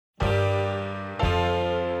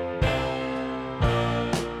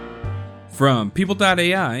From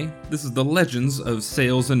People.ai, this is the Legends of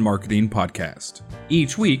Sales and Marketing podcast.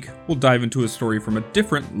 Each week, we'll dive into a story from a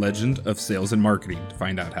different legend of sales and marketing to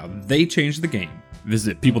find out how they changed the game.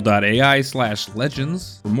 Visit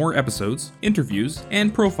People.ai/legends for more episodes, interviews,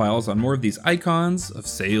 and profiles on more of these icons of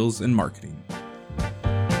sales and marketing.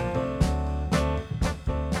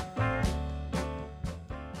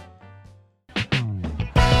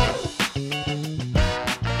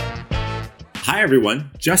 Hi everyone,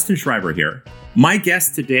 Justin Schreiber here. My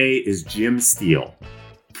guest today is Jim Steele,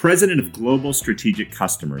 President of Global Strategic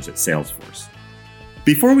Customers at Salesforce.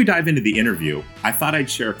 Before we dive into the interview, I thought I'd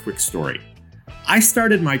share a quick story. I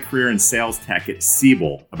started my career in sales tech at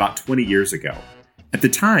Siebel about 20 years ago. At the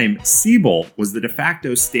time, Siebel was the de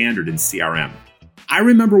facto standard in CRM. I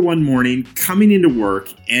remember one morning coming into work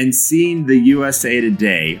and seeing the USA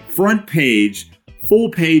Today front page, full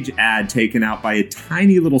page ad taken out by a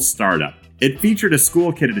tiny little startup. It featured a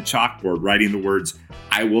school kid at a chalkboard writing the words,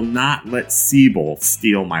 "I will not let Siebel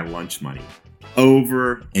steal my lunch money,"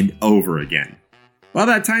 over and over again. Well,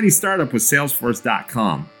 that tiny startup was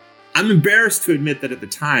Salesforce.com. I'm embarrassed to admit that at the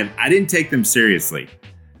time, I didn't take them seriously.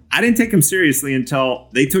 I didn't take them seriously until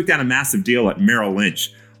they took down a massive deal at Merrill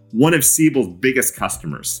Lynch, one of Siebel's biggest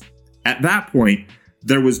customers. At that point,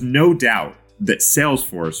 there was no doubt that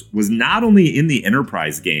Salesforce was not only in the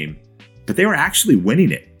enterprise game, but they were actually winning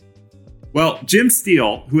it. Well, Jim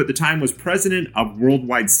Steele, who at the time was president of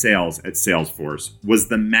worldwide sales at Salesforce, was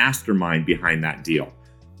the mastermind behind that deal.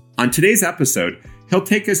 On today's episode, he'll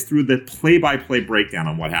take us through the play-by-play breakdown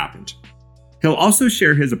on what happened. He'll also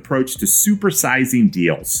share his approach to supersizing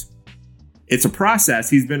deals. It's a process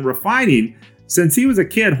he's been refining since he was a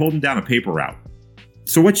kid holding down a paper route.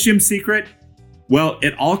 So what's Jim's secret? Well,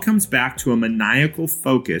 it all comes back to a maniacal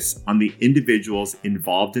focus on the individuals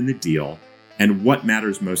involved in the deal and what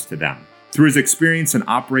matters most to them. Through his experience in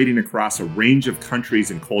operating across a range of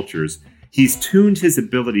countries and cultures, he's tuned his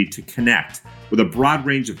ability to connect with a broad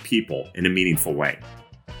range of people in a meaningful way.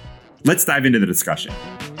 Let's dive into the discussion.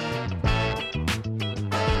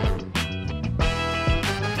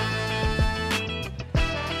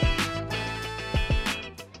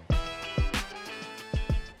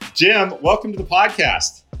 Jim, welcome to the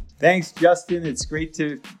podcast. Thanks, Justin. It's great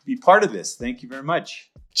to be part of this. Thank you very much.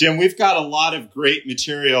 Jim, we've got a lot of great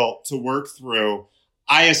material to work through.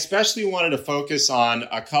 I especially wanted to focus on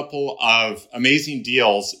a couple of amazing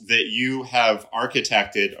deals that you have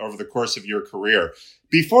architected over the course of your career.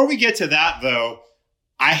 Before we get to that, though,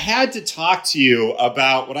 I had to talk to you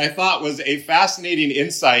about what I thought was a fascinating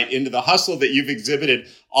insight into the hustle that you've exhibited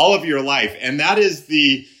all of your life. And that is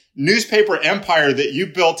the newspaper empire that you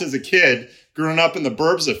built as a kid growing up in the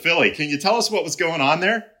burbs of Philly. Can you tell us what was going on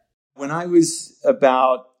there? When I was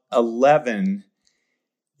about 11,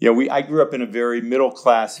 I grew up in a very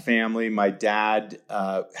middle-class family. My dad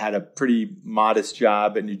had a pretty modest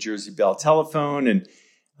job at New Jersey Bell Telephone, and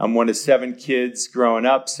I'm one of 7 kids growing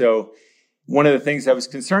up. So one of the things I was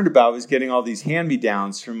concerned about was getting all these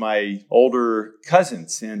hand-me-downs from my older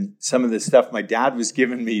cousins, and some of the stuff my dad was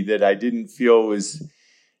giving me that I didn't feel was,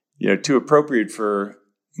 too appropriate for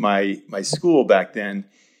my school back then.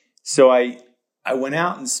 So I went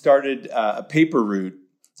out and started a paper route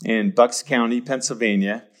in Bucks County,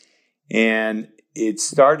 Pennsylvania. And it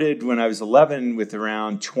started when I was 11 with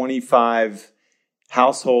around 25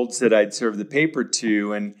 households that I'd served the paper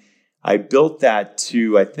to. And I built that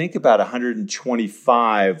to, I think, about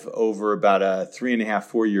 125 over about a 3.5,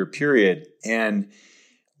 4-year period, and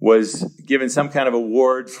was given some kind of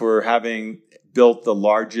award for having built the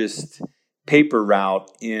largest paper route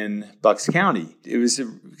in Bucks County. It was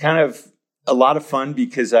a lot of fun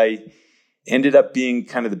because I ended up being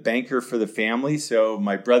kind of the banker for the family. So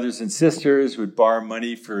my brothers and sisters would borrow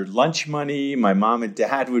money for lunch money. My mom and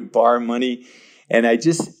dad would borrow money. And I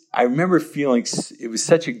remember feeling it was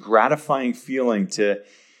such a gratifying feeling to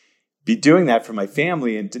be doing that for my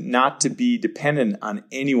family and not to be dependent on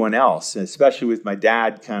anyone else, and especially with my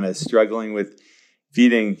dad kind of struggling with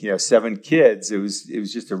feeding 7 kids. It was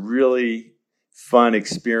just a really fun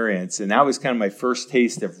experience. And that was kind of my first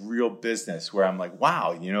taste of real business, where I'm like,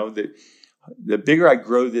 wow, the bigger I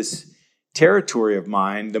grow this territory of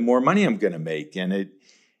mine, the more money I'm going to make. And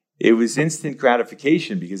it was instant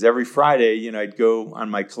gratification, because every Friday, I'd go on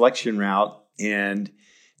my collection route and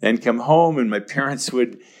then come home, and my parents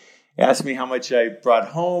would ask me how much I brought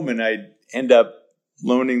home, and I'd end up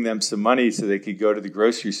loaning them some money so they could go to the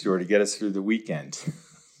grocery store to get us through the weekend.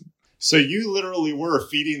 So you literally were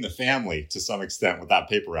feeding the family to some extent with that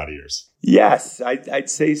paper route of yours. Yes, I'd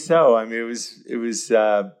say so. I mean, it was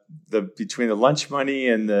between the lunch money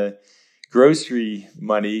and the grocery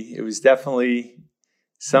money, it was definitely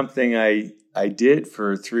something I did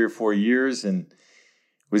for 3 or 4 years and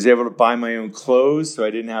was able to buy my own clothes, so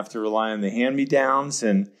I didn't have to rely on the hand-me-downs.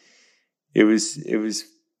 And it was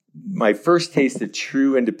my first taste of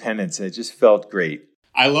true independence, and it just felt great.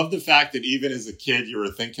 I love the fact that even as a kid, you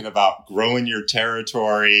were thinking about growing your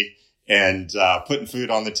territory and putting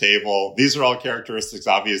food on the table. These are all characteristics,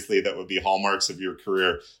 obviously, that would be hallmarks of your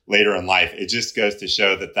career later in life. It just goes to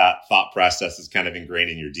show that thought process is kind of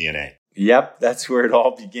ingrained in your DNA. Yep, that's where it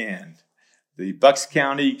all began. The Bucks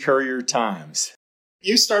County Courier-Times.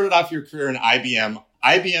 You started off your career in IBM.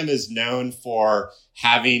 IBM is known for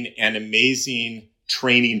having an amazing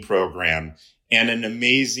training program and an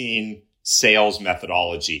amazing sales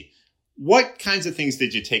methodology. What kinds of things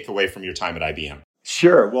did you take away from your time at IBM?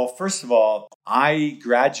 Sure. Well, first of all, I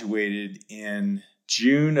graduated in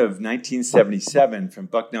June of 1977 from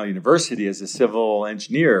Bucknell University as a civil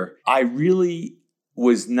engineer. I really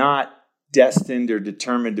was not destined or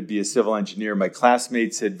determined to be a civil engineer. My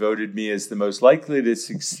classmates had voted me as the most likely to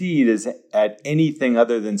succeed at anything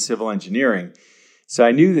other than civil engineering. So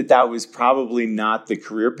I knew that was probably not the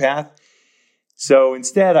career path. So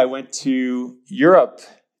instead, I went to Europe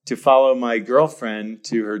to follow my girlfriend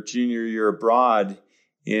to her junior year abroad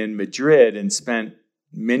in Madrid and spent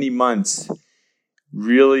many months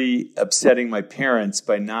really upsetting my parents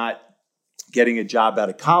by not getting a job out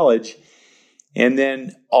of college. And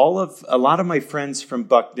then a lot of my friends from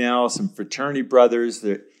Bucknell, some fraternity brothers,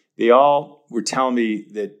 they all were telling me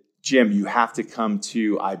that, Jim, you have to come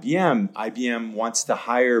to IBM. IBM wants to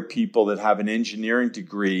hire people that have an engineering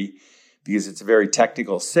degree because it's a very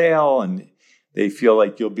technical sale and they feel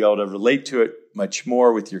like you'll be able to relate to it much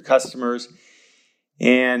more with your customers.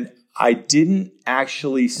 And I didn't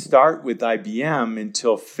actually start with IBM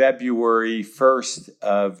until February 1st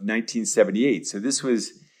of 1978. So this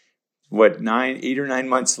was 8 or 9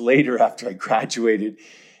 months later after I graduated.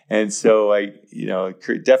 And so I,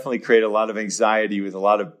 definitely created a lot of anxiety with a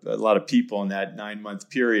lot of people in that 9-month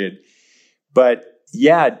period. But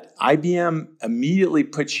yeah, IBM immediately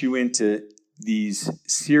puts you into these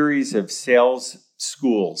series of sales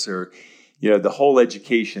schools or, the whole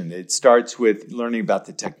education. It starts with learning about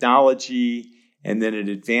the technology, and then it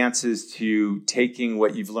advances to taking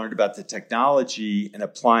what you've learned about the technology and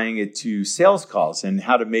applying it to sales calls and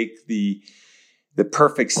how to make the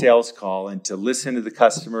perfect sales call and to listen to the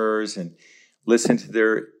customers and listen to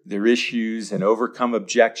their issues and overcome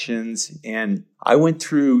objections. And I went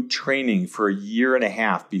through training for a year and a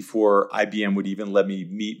half before IBM would even let me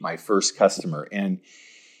meet my first customer. And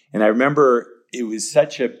I remember it was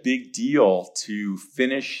such a big deal to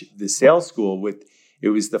finish the sales school it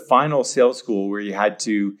was the final sales school where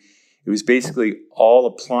it was basically all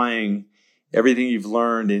applying everything you've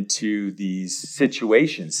learned into these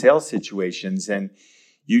situations, sales situations, and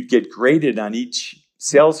you'd get graded on each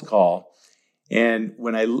sales call. And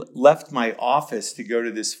when I left my office to go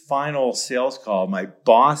to this final sales call, my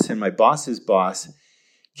boss and my boss's boss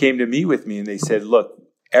came to meet with me and they said, look,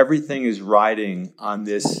 everything is riding on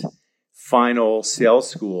this final sales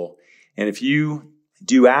school. And if you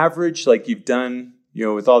do average like you've done,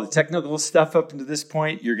 with all the technical stuff up until this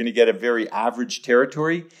point, you're going to get a very average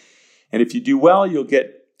territory. And if you do well, you'll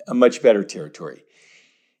get a much better territory.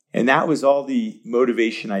 And that was all the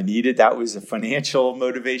motivation I needed. That was a financial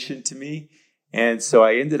motivation to me. And so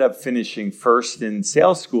I ended up finishing first in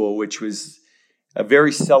sales school, which was a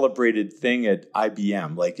very celebrated thing at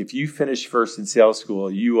IBM. Like if you finish first in sales school,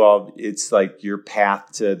 it's like your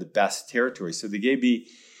path to the best territory. So they gave me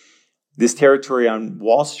this territory on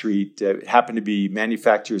Wall Street. It happened to be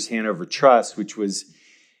Manufacturers Hanover Trust, which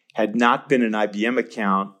had not been an IBM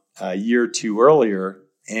account a year or two earlier.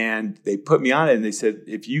 And they put me on it and they said,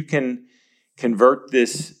 if you can convert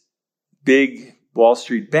this big Wall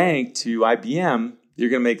Street bank to IBM, you're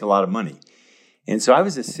going to make a lot of money. And so I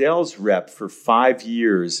was a sales rep for 5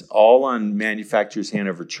 years, all on Manufacturers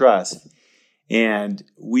Hanover Trust. And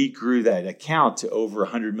we grew that account to over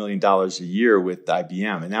 $100 million a year with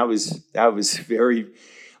IBM. And that was very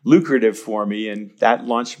lucrative for me. And that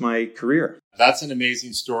launched my career. That's an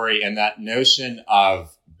amazing story. And that notion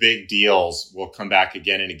of big deals will come back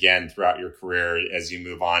again and again throughout your career as you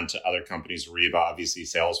move on to other companies, Ariba, obviously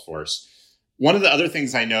Salesforce. One of the other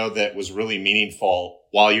things I know that was really meaningful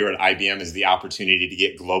while you were at IBM is the opportunity to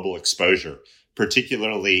get global exposure,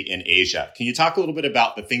 particularly in Asia. Can you talk a little bit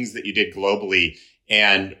about the things that you did globally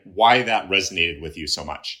and why that resonated with you so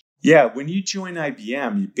much? Yeah, when you join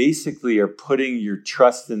IBM, you basically are putting your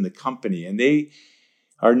trust in the company, and they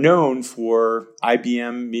are known for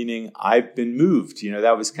IBM, meaning I've been moved.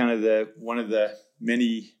 That was kind of one of the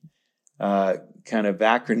many kind of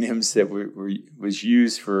acronyms that was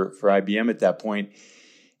used for IBM at that point.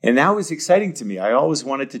 And that was exciting to me. I always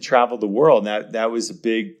wanted to travel the world. That was a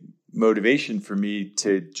big motivation for me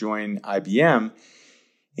to join IBM.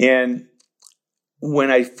 And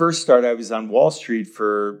when I first started, I was on Wall Street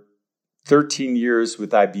for 13 years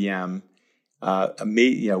with IBM.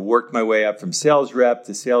 Worked my way up from sales rep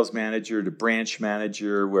to sales manager to branch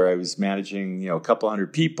manager, where I was managing, a couple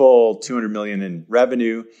hundred people, 200 million in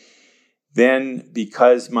revenue. Then,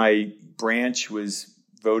 because my branch was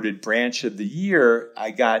voted branch of the year,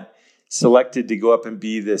 I got selected to go up and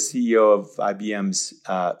be the CEO of IBM's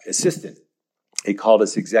assistant. They called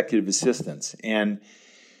us executive assistants. And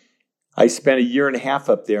I spent a year and a half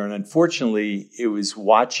up there. And unfortunately, it was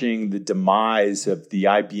watching the demise of the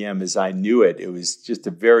IBM as I knew it. It was just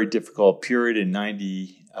a very difficult period in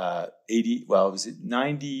 90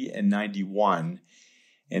 and 91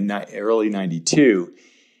 and early 92.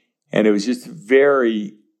 And it was just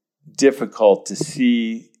very difficult to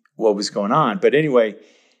see what was going on. But anyway,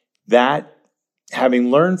 that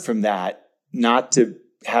having learned from that, not to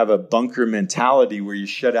have a bunker mentality where you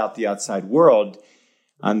shut out the outside world,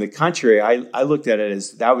 on the contrary, I looked at it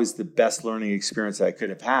as that was the best learning experience I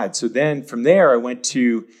could have had. So then from there, I went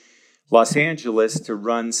to Los Angeles to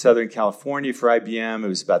run Southern California for IBM. It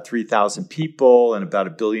was about 3,000 people and about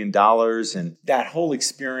 $1 billion. And that whole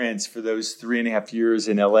experience for those 3.5 years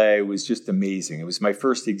in LA was just amazing. It was my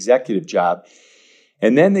first executive job.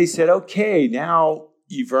 And then they said, okay, now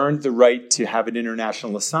you've earned the right to have an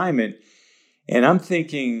international assignment. And I'm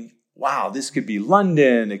thinking, wow, this could be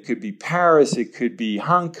London, it could be Paris, it could be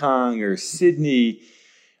Hong Kong or Sydney.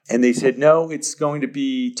 And they said, no, it's going to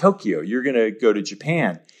be Tokyo. You're going to go to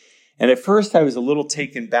Japan. And at first I was a little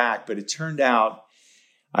taken back, but it turned out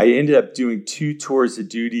I ended up doing 2 tours of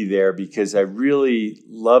duty there because I really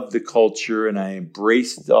loved the culture and I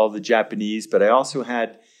embraced all the Japanese, but I also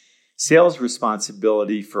had sales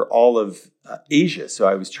responsibility for all of Asia. So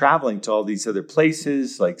I was traveling to all these other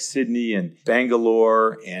places like Sydney and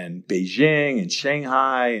Bangalore and Beijing and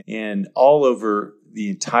Shanghai and all over the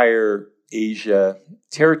entire Asia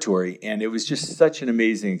territory. And it was just such an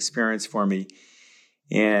amazing experience for me.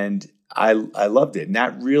 And I loved it. And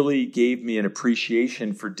that really gave me an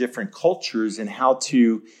appreciation for different cultures and how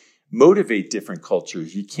to motivate different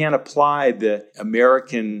cultures. You can't apply the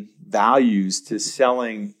American values to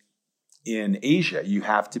selling in Asia. You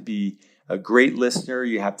have to be a great listener.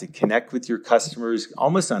 You have to connect with your customers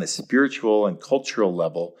almost on a spiritual and cultural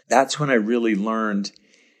level. That's when I really learned,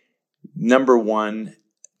 number one,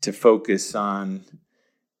 to focus on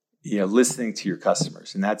listening to your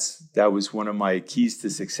customers. And that was one of my keys to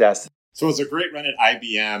success. So it's a great run at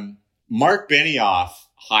IBM. Mark Benioff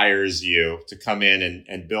hires you to come in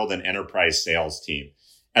and build an enterprise sales team.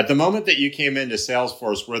 At the moment that you came into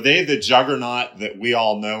Salesforce, were they the juggernaut that we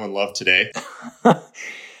all know and love today?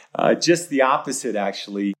 Just the opposite,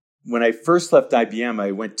 actually. When I first left IBM,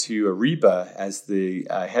 I went to Ariba as the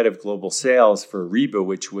head of global sales for Ariba,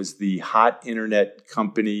 which was the hot internet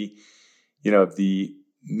company, of the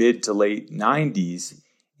mid to late 90s.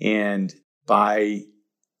 And by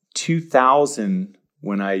 2000,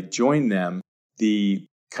 when I joined them, the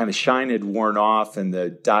kind of shine had worn off and the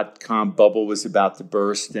dot-com bubble was about to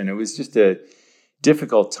burst. And it was just a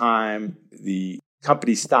difficult time. The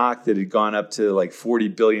company stock that had gone up to like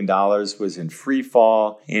 $40 billion was in free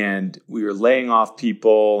fall. And we were laying off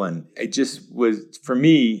people. And it just was, for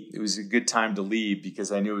me, it was a good time to leave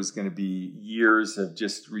because I knew it was going to be years of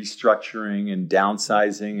just restructuring and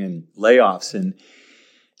downsizing and layoffs. And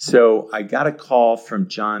so I got a call from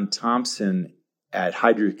John Thompson at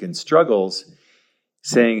Heidrick & Struggles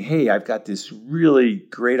saying, hey, I've got this really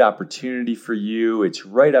great opportunity for you. It's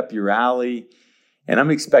right up your alley. And I'm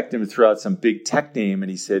expecting him to throw out some big tech name. And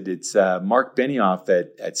he said, it's Mark Benioff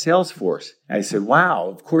at Salesforce. And I said, wow,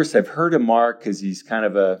 of course, I've heard of Mark because he's kind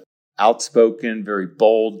of a outspoken, very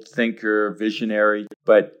bold thinker, visionary.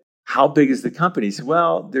 But how big is the company? He said,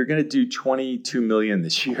 well, they're going to do 22 million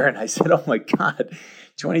this year. And I said, oh my God,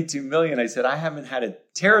 22 million. I said, I haven't had a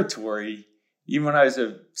territory even when I was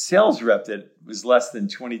a sales rep that was less than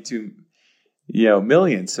 22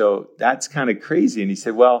 million. So that's kind of crazy. And he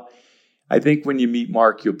said, well, I think when you meet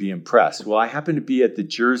Mark, you'll be impressed. Well, I happened to be at the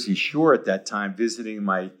Jersey Shore at that time visiting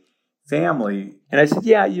my family. And I said,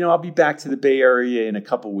 yeah, I'll be back to the Bay Area in a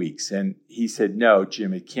couple weeks. And he said, no,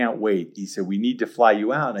 Jim, it can't wait. He said, we need to fly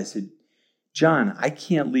you out. And I said, John, I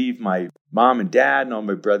can't leave my mom and dad and all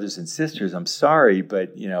my brothers and sisters. I'm sorry,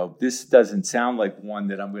 but this doesn't sound like one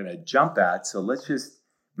that I'm going to jump at. So let's just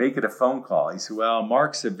make it a phone call. He said, well,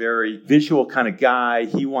 Mark's a very visual kind of guy.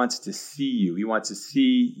 He wants to see you. He wants to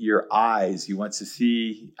see your eyes. He wants to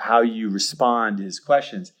see how you respond to his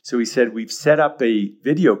questions. So he said, we've set up a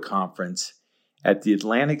video conference at the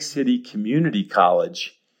Atlantic City Community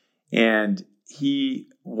College, and he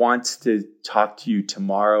wants to talk to you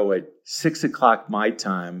tomorrow at 6 o'clock my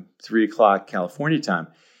time, 3 o'clock California time.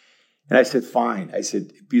 And I said, fine. I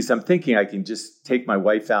said, because I'm thinking I can just take my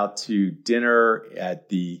wife out to dinner at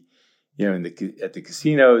the, at the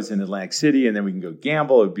casinos in Atlantic City, and then we can go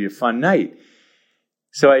gamble. It would be a fun night.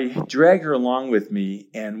 So I drag her along with me,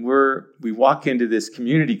 and we walk into this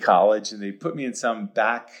community college, and they put me in some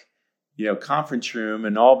back, conference room,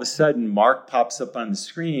 and all of a sudden Mark pops up on the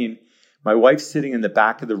screen. My wife's sitting in the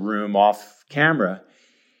back of the room off camera,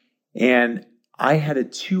 and I had a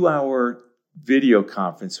 2-hour video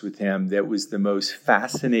conference with him that was the most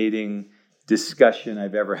fascinating discussion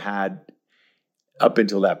I've ever had up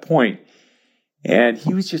until that point. And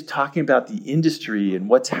he was just talking about the industry and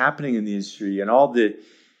what's happening in the industry and all the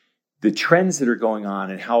trends that are going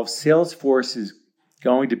on, and how Salesforce is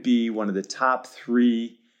going to be one of the top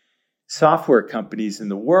 3 software companies in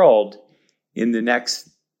the world in the next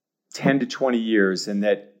 10 to 20 years. And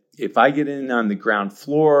that if I get in on the ground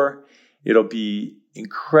floor, it'll be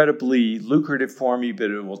incredibly lucrative for me,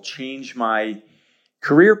 but it will change my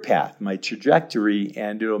career path, my trajectory,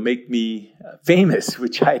 and it'll make me famous,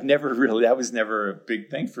 which that was never a big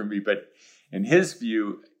thing for me. But in his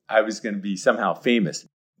view, I was going to be somehow famous.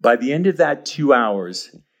 By the end of that 2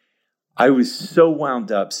 hours, I was so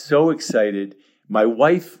wound up, so excited. My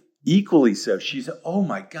wife, equally so. She said, "Oh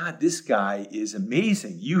my God, this guy is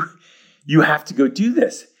amazing. You have to go do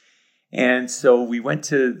this." And so we went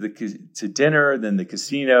to dinner, then the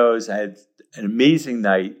casinos. I had an amazing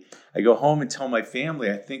night. I go home and tell my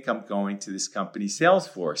family, I think I'm going to this company,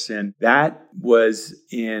 Salesforce. And that was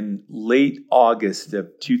in late August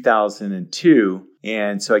of 2002.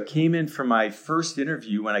 And so I came in for my first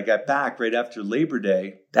interview when I got back right after Labor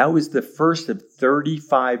Day. That was the first of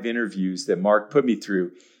 35 interviews that Mark put me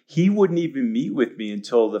through. He wouldn't even meet with me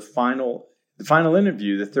until the final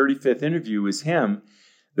interview. The 35th interview was him.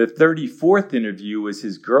 The 34th interview was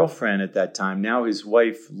his girlfriend at that time, now his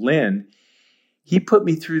wife, Lynn. He put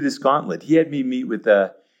me through this gauntlet. He had me meet with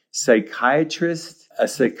a psychiatrist, a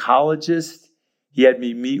psychologist. He had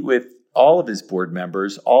me meet with all of his board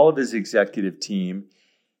members, all of his executive team.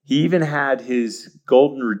 He even had his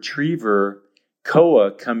golden retriever,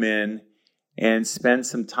 Koa, come in and spend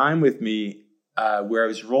some time with me where I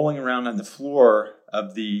was rolling around on the floor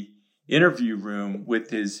of the interview room with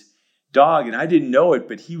his dog. And I didn't know it,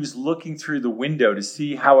 but he was looking through the window to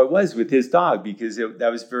see how I was with his dog because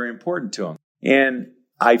that was very important to him. And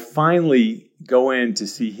I finally go in to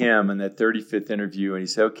see him in that 35th interview, and he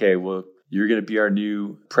said, "Okay, well, you're going to be our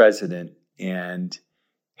new president and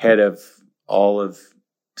head of all of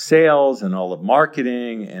sales and all of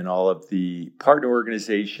marketing and all of the partner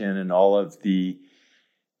organization and all of the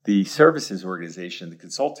services organization, the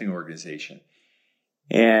consulting organization."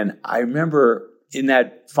 And I remember in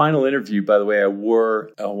that final interview, by the way, I wore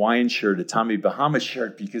a Hawaiian shirt, a Tommy Bahama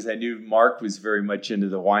shirt, because I knew Mark was very much into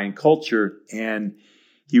the Hawaiian culture. And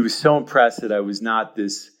he was so impressed that I was not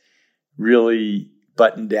this really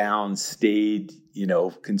buttoned down, staid,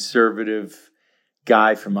 conservative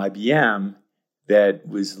guy from IBM that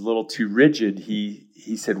was a little too rigid.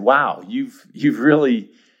 He said, "Wow, you've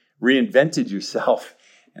really reinvented yourself."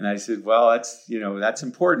 And I said, "Well, that's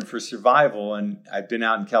important for survival." And I've been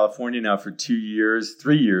out in California now for 3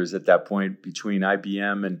 years at that point between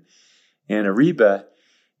IBM and Ariba.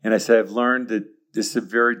 And I said, "I've learned that this is a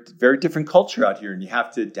very, very different culture out here, and you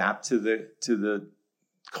have to adapt to the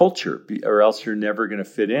culture, or else you're never going to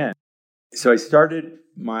fit in." So I started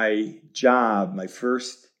my job, my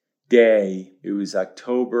first day. It was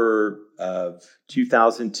October of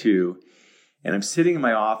 2002, and I'm sitting in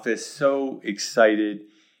my office, so excited.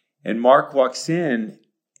 And Mark walks in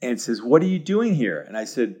and says, "What are you doing here?" And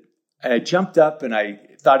I jumped up and I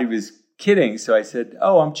thought he was kidding. So I said,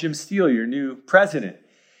 "Oh, I'm Jim Steele, your new president."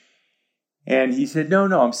 And he said, No,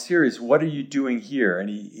 I'm serious. What are you doing here? And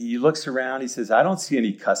he looks around. He says, "I don't see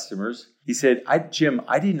any customers." He said, Jim,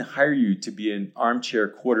 I didn't hire you to be an armchair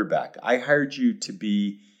quarterback. I hired you to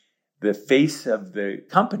be the face of the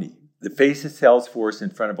company, the face of Salesforce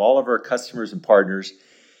in front of all of our customers and partners.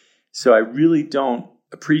 So I really don't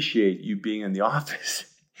appreciate you being in the office."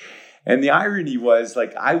 And the irony was,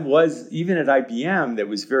 I was, even at IBM, that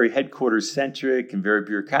was very headquarters centric and very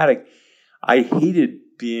bureaucratic, I hated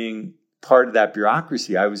being part of that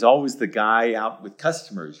bureaucracy. I was always the guy out with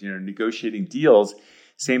customers, negotiating deals.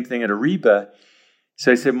 Same thing at Ariba.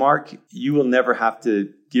 So I said, "Mark, you will never have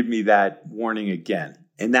to give me that warning again."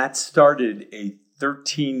 And that started a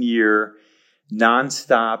 13-year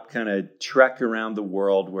nonstop kind of trek around the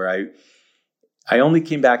world where I only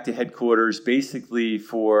came back to headquarters basically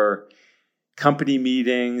for company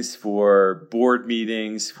meetings, for board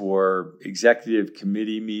meetings, for executive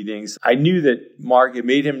committee meetings. I knew that Mark, it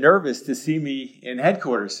made him nervous to see me in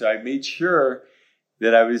headquarters. So I made sure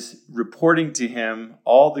that I was reporting to him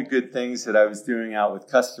all the good things that I was doing out with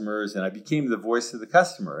customers, and I became the voice of the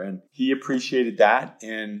customer. And he appreciated that,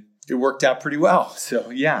 and it worked out pretty well. So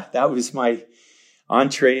yeah, that was my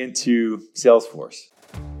entree into Salesforce.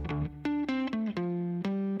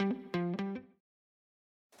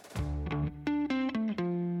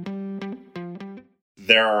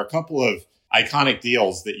 There are a couple of iconic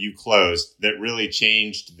deals that you closed that really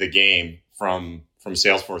changed the game from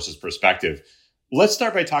Salesforce's perspective. Let's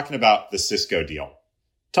start by talking about the Cisco deal.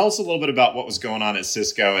 Tell us a little bit about what was going on at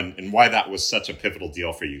Cisco and why that was such a pivotal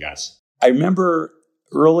deal for you guys. I remember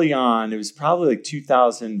early on, it was probably like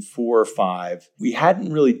 2004 or 5, we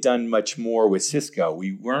hadn't really done much more with Cisco.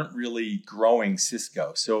 We weren't really growing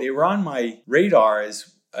Cisco. So they were on my radar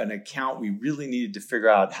as an account we really needed to figure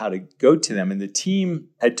out how to go to them. And the team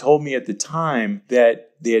had told me at the time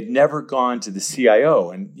that they had never gone to the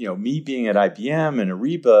CIO. And, me being at IBM and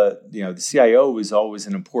Ariba, the CIO was always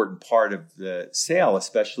an important part of the sale,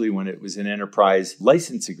 especially when it was an enterprise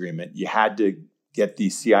license agreement. You had to get the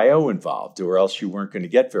CIO involved or else you weren't going to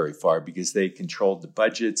get very far because they controlled the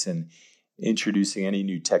budgets and introducing any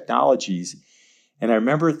new technologies. And I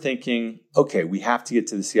remember thinking, okay, we have to get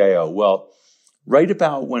to the CIO. Well, right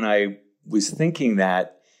about when I was thinking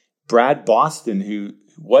that, Brad Boston, who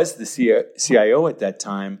was the CIO at that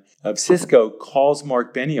time of Cisco, calls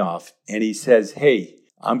Mark Benioff and he says, hey,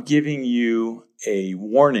 I'm giving you a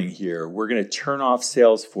warning here. We're going to turn off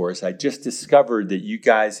Salesforce. I just discovered that you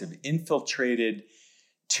guys have infiltrated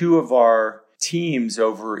 2 of our teams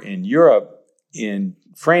over in Europe, in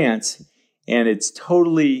France, and it's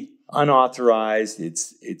totally unauthorized.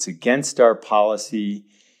 It's against our policy.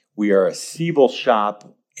 We are a Siebel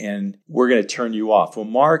shop, and we're going to turn you off. Well,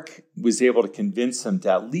 Mark was able to convince him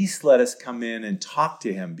to at least let us come in and talk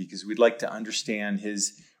to him because we'd like to understand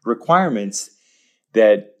his requirements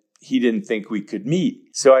that he didn't think we could meet.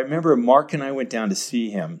 So I remember Mark and I went down to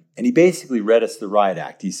see him, and he basically read us the riot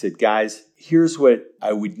act. He said, guys, here's what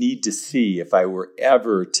I would need to see if I were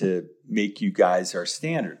ever to make you guys our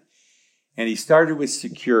standard. And he started with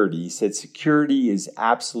security. He said, security is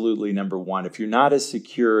absolutely number one. If you're not as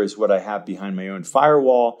secure as what I have behind my own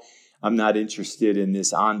firewall, I'm not interested in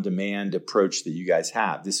this on-demand approach that you guys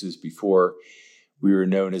have. This was before we were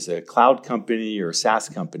known as a cloud company or a SaaS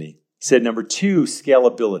company. He said, number 2,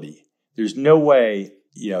 scalability. There's no way,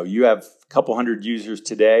 you have a couple hundred users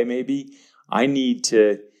today, maybe. I need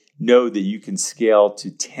to know that you can scale to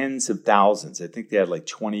tens of thousands. I think they had like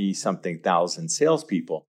 20-something thousand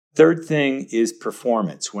salespeople. Third thing is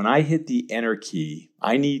performance. When I hit the enter key,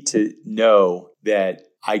 I need to know that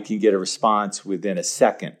I can get a response within a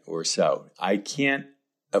second or so. I can't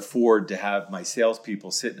afford to have my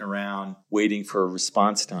salespeople sitting around waiting for a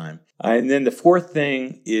response time. And then the fourth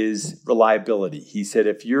thing is reliability. He said,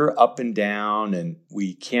 if you're up and down and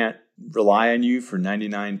we can't rely on you for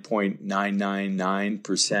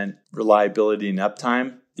 99.999% reliability and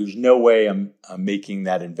uptime, there's no way I'm making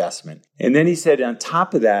that investment. And then he said, on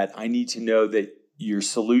top of that, I need to know that your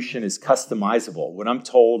solution is customizable. What I'm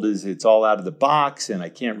told is it's all out of the box and I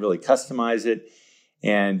can't really customize it.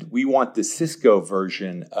 And we want the Cisco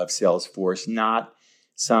version of Salesforce, not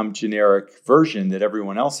some generic version that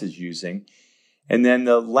everyone else is using. And then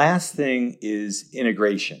the last thing is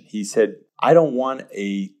integration. He said, I don't want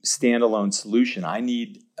a standalone solution. I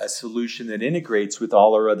need a solution that integrates with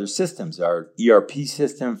all our other systems, our ERP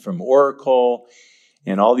system from Oracle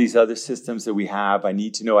and all these other systems that we have. I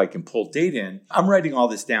need to know I can pull data in. I'm writing all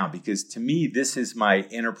this down because to me, this is my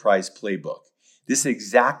enterprise playbook. This is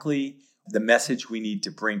exactly the message we need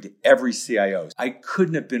to bring to every CIO. I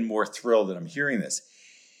couldn't have been more thrilled that I'm hearing this.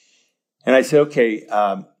 And I said, okay,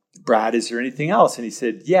 Brad, is there anything else? And he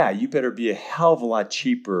said, yeah, you better be a hell of a lot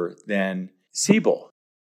cheaper than Siebel.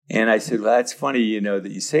 And I said, well, that's funny,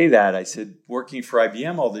 that you say that. I said, working for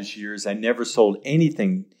IBM all these years, I never sold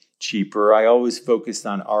anything cheaper. I always focused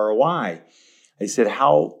on ROI. I said,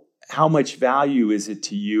 how much value is it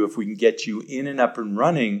to you if we can get you in and up and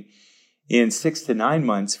running in 6 to 9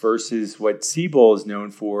 months versus what Siebel is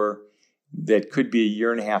known for that could be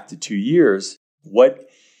 1.5 to 2 years? What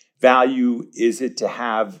value is it to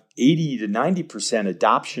have 80 to 90%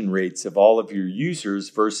 adoption rates of all of your users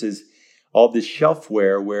versus all this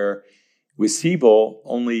shelfware where with Siebel,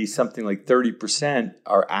 only something like 30%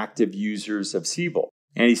 are active users of Siebel?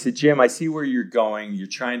 And he said, Jim, I see where you're going. You're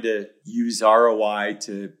trying to use ROI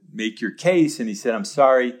to make your case. And he said, I'm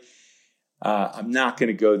sorry, I'm not going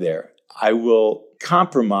to go there. I will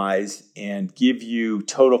compromise and give you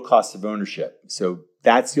total cost of ownership. So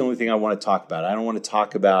that's the only thing I want to talk about. I don't want to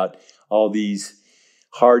talk about all these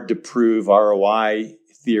hard to prove ROI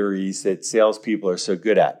theories that salespeople are so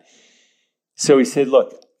good at. So he said,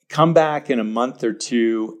 look, come back in a month or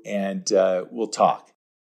two and we'll talk.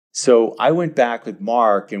 So I went back with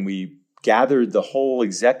Mark and we gathered the whole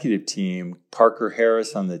executive team, Parker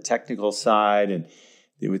Harris on the technical side and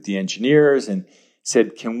with the engineers, and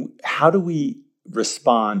said, how do we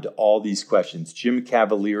respond to all these questions? Jim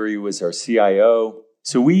Cavalieri was our CIO.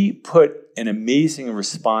 So we put an amazing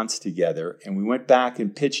response together and we went back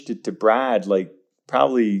and pitched it to Brad like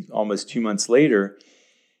probably almost 2 months later.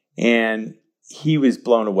 And he was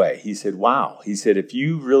blown away. He said, wow. He said, if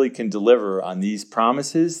you really can deliver on these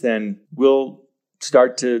promises, then we'll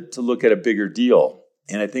start to look at a bigger deal.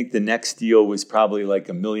 And I think the next deal was probably like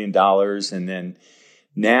 $1 million and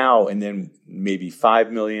then maybe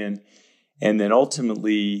 5 million. And then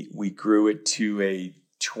ultimately we grew it to a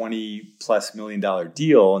 $20+ million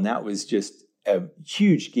deal. And that was just a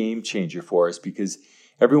huge game changer for us because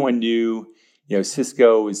everyone knew,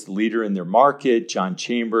 Cisco was the leader in their market. John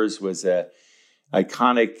Chambers was a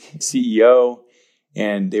iconic CEO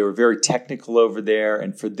and they were very technical over there.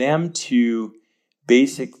 And for them to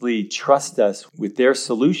basically trust us with their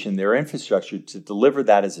solution, their infrastructure to deliver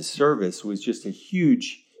that as a service was just a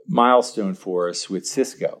huge milestone for us with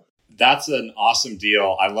Cisco. That's an awesome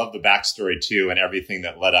deal. I love the backstory too and everything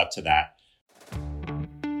that led up to that.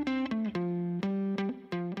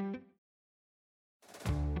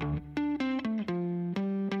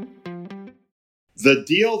 The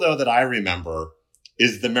deal, though, that I remember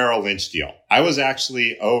is the Merrill Lynch deal. I was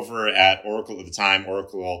actually over at Oracle at the time.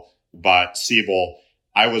 Oracle bought Siebel.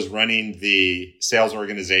 I was running the sales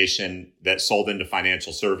organization that sold into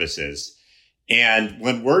financial services. And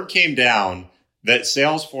when word came down that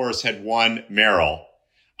Salesforce had won Merrill,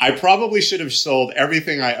 I probably should have sold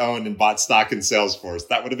everything I owned and bought stock in Salesforce.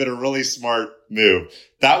 That would have been a really smart move.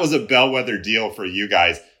 That was a bellwether deal for you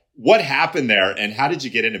guys. What happened there and how did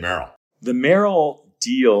you get into Merrill? The Merrill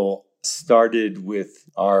deal started with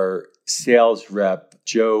our sales rep,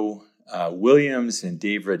 Joe Williams and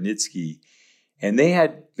Dave Rudnitsky. And they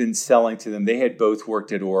had been selling to them. They had both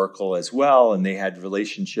worked at Oracle as well, and they had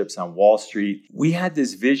relationships on Wall Street. We had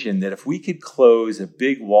this vision that if we could close a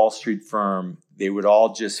big Wall Street firm, they would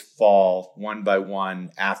all just fall one by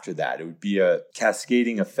one after that. It would be a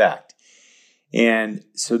cascading effect. And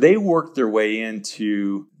so they worked their way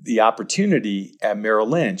into the opportunity at Merrill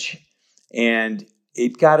Lynch. And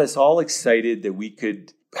it got us all excited that we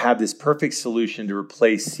could have this perfect solution to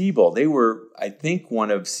replace Siebel. They were, I think,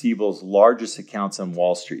 one of Siebel's largest accounts on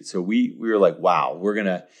Wall Street. So we were like, wow,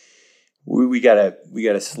 we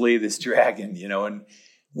gotta slay this dragon, and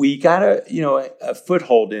we got a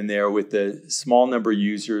foothold in there with the small number of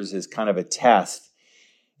users as kind of a test.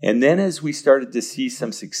 And then as we started to see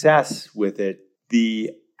some success with it,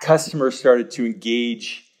 the customers started to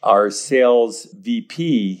engage our sales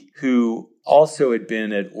VP, who also had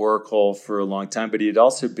been at Oracle for a long time, but he had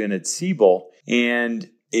also been at Siebel. And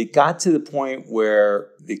it got to the point where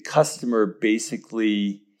the customer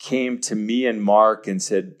basically came to me and Mark and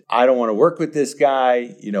said, I don't want to work with this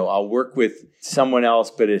guy. I'll work with someone else,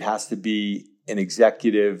 but it has to be an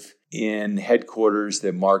executive in headquarters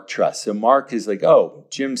that Mark trusts. So Mark is like, oh,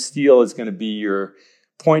 Jim Steele is going to be your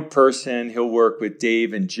point person. He'll work with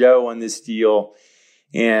Dave and Joe on this deal.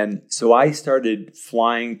 And so I started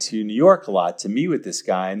flying to New York a lot to meet with this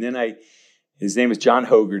guy. And then his name was John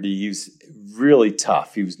Hogarty. He was really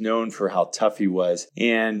tough. He was known for how tough he was.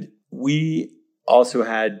 And we also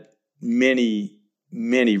had many,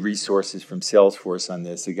 many resources from Salesforce on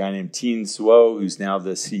this. A guy named Tien Suo, who's now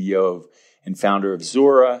the CEO and founder of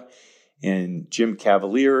Zuora, and Jim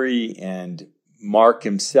Cavalieri, and Mark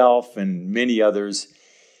himself, and many others.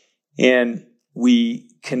 And we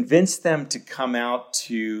convinced them to come out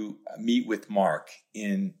to meet with Mark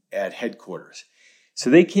at headquarters. So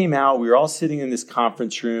they came out. We were all sitting in this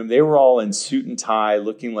conference room. They were all in suit and tie,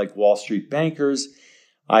 looking like Wall Street bankers.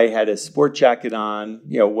 I had a sport jacket on,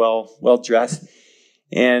 well dressed.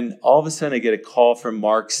 And all of a sudden, I get a call from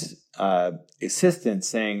Mark's assistant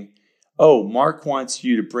saying, "Oh, Mark wants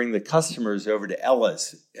you to bring the customers over to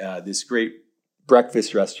Ella's, this great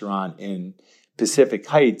breakfast restaurant in Pacific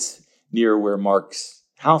Heights near where Mark's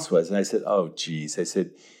house was." And I said, "Oh, geez." I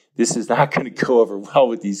said, "This is not going to go over well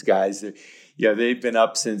with these guys. They've been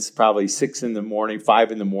up since probably 5 in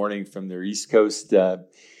the morning from their East Coast,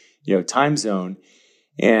 time zone.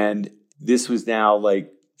 And this was now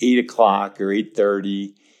like 8 o'clock or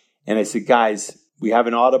 8:30. And I said, "Guys, we have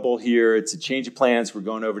an audible here. It's a change of plans. We're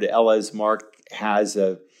going over to Ella's. Mark has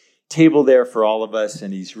a table there for all of us,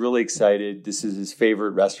 and he's really excited. This is his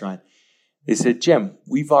favorite restaurant. They said, Jim,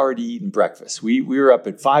 we've already eaten breakfast. We were up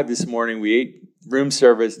at 5 this morning. We ate room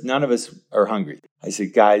service. None of us are hungry. I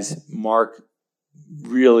said, guys, Mark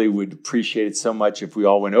really would appreciate it so much if we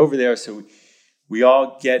all went over there. So we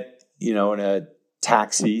all get, in a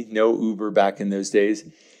taxi, no Uber back in those days,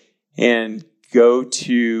 and go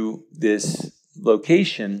to this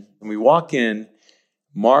location. And we walk in.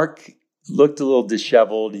 Mark looked a little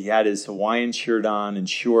disheveled. He had his Hawaiian shirt on and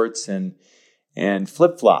shorts and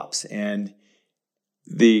flip-flops. And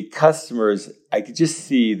the customers, I could just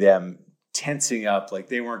see them tensing up, like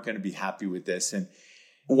they weren't going to be happy with this. And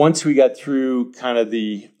once we got through kind of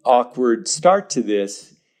the awkward start to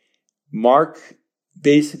this, Mark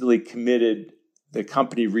basically committed the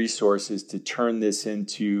company resources to turn this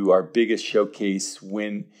into our biggest showcase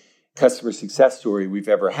win customer success story we've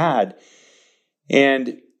ever had.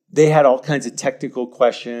 And they had all kinds of technical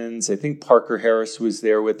questions. I think Parker Harris was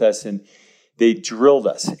there with us, and they drilled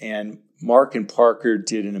us. And Mark and Parker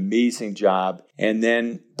did an amazing job. And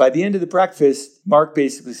then by the end of the breakfast, Mark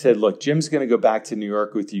basically said, look, Jim's going to go back to New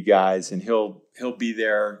York with you guys, and he'll be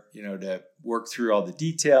there, to work through all the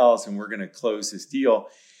details, and we're going to close this deal.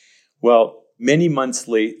 Well, many months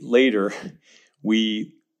later,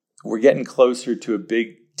 we were getting closer to a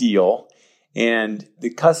big deal. And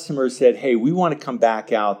the customer said, hey, we want to come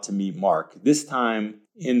back out to meet Mark, this time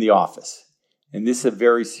in the office. And this is a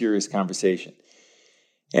very serious conversation.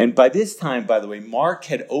 And by this time, by the way, Mark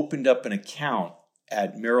had opened up an account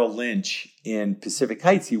at Merrill Lynch in Pacific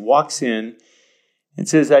Heights. He walks in and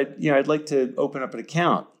says, I'd like to open up an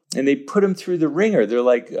account. And they put him through the ringer. They're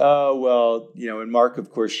like, oh, well, and Mark, of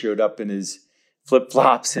course, showed up in his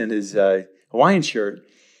flip-flops and his Hawaiian shirt.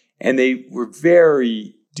 And they were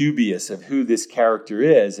very dubious of who this character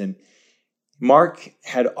is. And Mark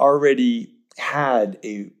had already had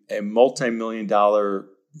a multi-million-dollar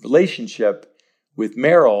relationship with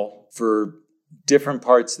Merrill for different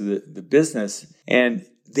parts of the business. And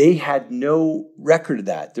they had no record of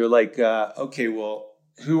that. They're like, okay, well,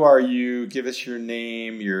 who are you? Give us your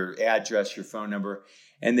name, your address, your phone number.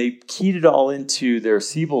 And they keyed it all into their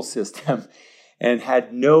Siebel system and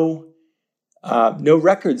had no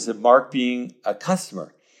records of Mark being a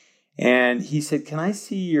customer. And he said, can I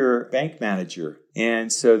see your bank manager?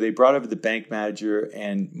 And so they brought over the bank manager,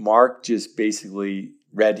 and Mark just basically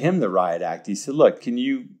read him the riot act. He said, look, can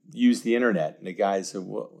you use the internet? And the guy said,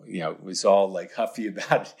 well, was all like huffy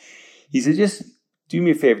about it. He said, just do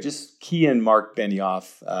me a favor, just key in Mark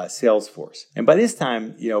Benioff, Salesforce. And by this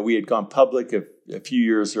time, we had gone public a few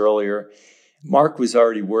years earlier. Mark was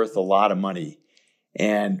already worth a lot of money.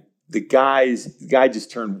 And the guy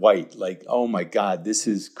just turned white, like, oh my God, this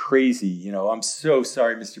is crazy. I'm so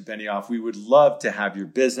sorry, Mr. Benioff. We would love to have your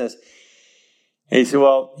business. And he said,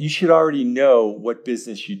 well, you should already know what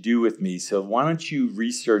business you do with me. So why don't you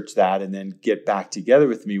research that and then get back together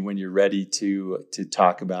with me when you're ready to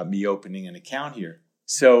talk about me opening an account here.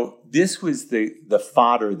 So this was the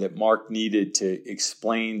fodder that Mark needed to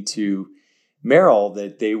explain to Merrill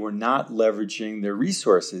that they were not leveraging their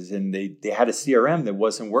resources, and they had a CRM that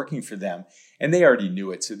wasn't working for them. And they already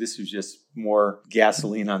knew it. So this was just more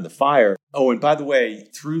gasoline on the fire. Oh, and by the way,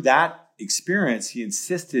 through that experience, he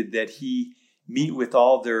insisted that he meet with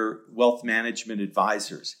all their wealth management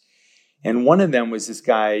advisors. And one of them was this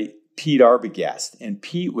guy, Pete Arbogast. And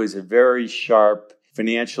Pete was a very sharp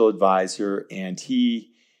financial advisor, and he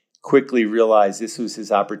quickly realized this was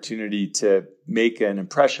his opportunity to make an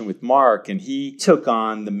impression with Mark. And he took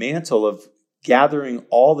on the mantle of gathering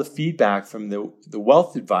all the feedback from the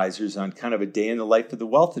wealth advisors on kind of a day in the life of the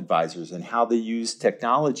wealth advisors and how they use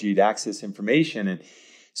technology to access information. And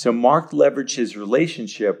so Mark leveraged his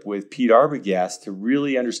relationship with Pete Arbogast to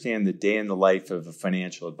really understand the day in the life of a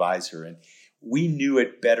financial advisor. And we knew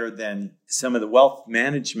it better than some of the wealth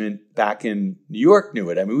management back in New York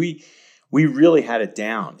knew it. I mean, we really had it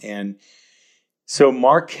down. And so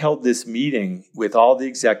Mark held this meeting with all the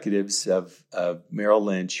executives of Merrill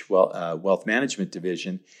Lynch Wealth Management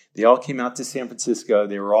Division. They all came out to San Francisco.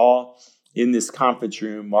 They were all in this conference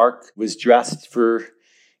room. Mark was dressed for,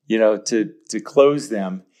 to close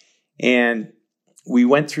them. And we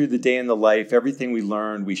went through the day in the life, everything we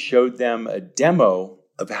learned. We showed them a demo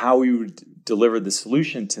of how we would deliver the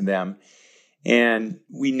solution to them. And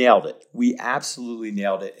we nailed it. We absolutely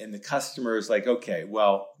nailed it. And the customer is like, okay,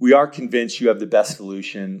 well, we are convinced you have the best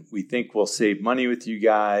solution. We think we'll save money with you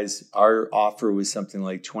guys. Our offer was something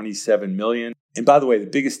like $27 million. And by the way, the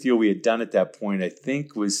biggest deal we had done at that point, I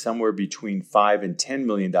think, was somewhere between $5 and $10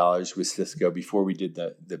 million with Cisco before we did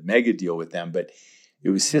the mega deal with them. But It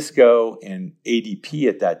was Cisco and ADP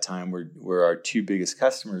at that time were our two biggest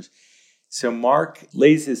customers. So Mark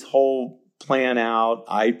lays his whole plan out.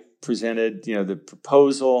 I presented, the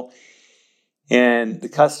proposal, and the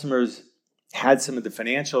customers had some of the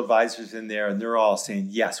financial advisors in there, and they're all saying,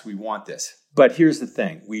 yes, we want this. But here's the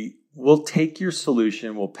thing. We'll take your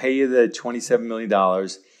solution. We'll pay you the $27 million,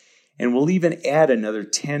 and we'll even add another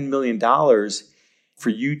 $10 million for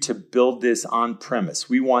you to build this on-premise.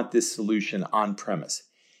 We want this solution on-premise.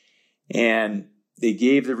 And they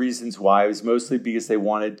gave the reasons why. It was mostly because they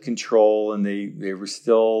wanted control, and they were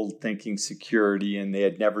still thinking security, and they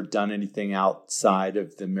had never done anything outside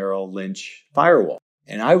of the Merrill Lynch firewall.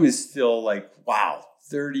 And I was still like, wow,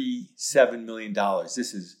 $37 million.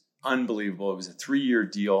 This is unbelievable. It was a 3-year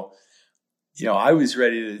deal. I was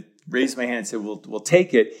ready to raise my hand and say, we'll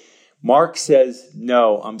take it. Mark says,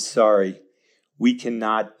 no, I'm sorry. We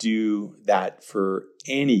cannot do that for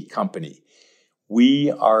any company.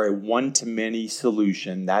 We are a one-to-many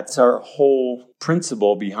solution. That's our whole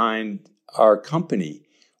principle behind our company.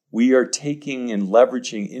 We are taking and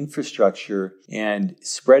leveraging infrastructure and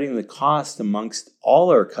spreading the cost amongst all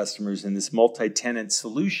our customers in this multi-tenant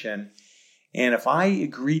solution. And if I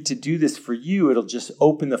agree to do this for you, it'll just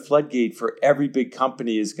open the floodgate for every big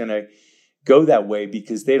company is going to go that way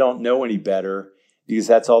because they don't know any better, because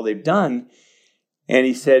that's all they've done. And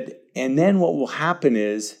he said, and then what will happen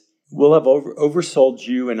is we'll have oversold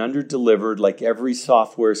you and underdelivered like every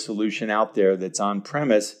software solution out there that's on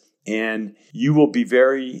premise, and you will be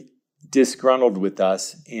very disgruntled with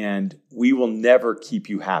us, and we will never keep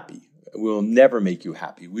you happy. We will never make you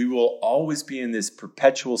happy. We will always be in this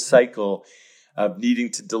perpetual cycle of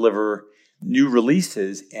needing to deliver new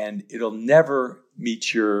releases, and it'll never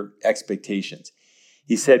meet your expectations.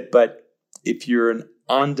 He said, but if you're an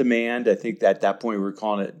on-demand, I think that at that point we were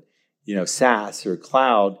calling it, SaaS or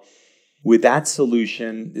cloud, with that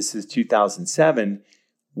solution, this is 2007,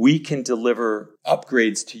 we can deliver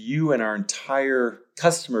upgrades to you and our entire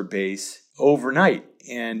customer base overnight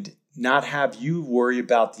and not have you worry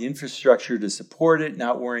about the infrastructure to support it,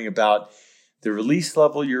 not worrying about the release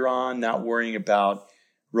level you're on, not worrying about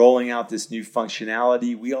rolling out this new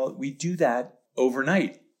functionality. We do that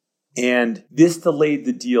overnight. And this delayed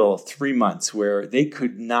the deal 3 months, where they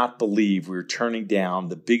could not believe we were turning down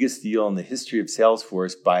the biggest deal in the history of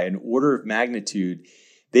Salesforce by an order of magnitude.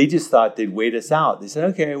 They just thought they'd wait us out. They said,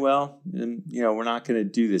 okay, well, we're not going to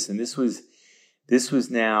do this. And this was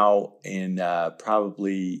now in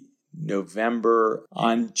probably November.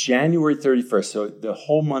 On January 31st, so the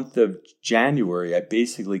whole month of January, I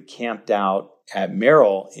basically camped out at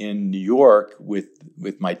Merrill in New York with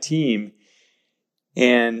my team.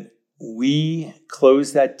 And we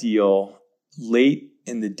closed that deal late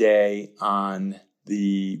in the day on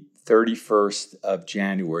the 31st of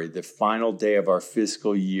January, the final day of our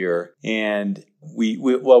fiscal year. And we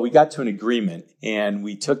got to an agreement, and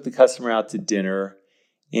we took the customer out to dinner,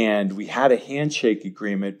 and we had a handshake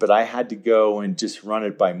agreement, but I had to go and just run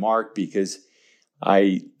it by Mark because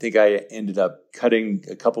I think I ended up cutting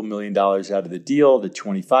a couple $1 million out of the deal to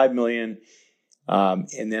 $25 million.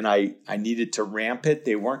 And then I needed to ramp it.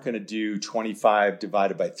 They weren't going to do 25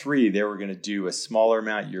 divided by 3. They were going to do a smaller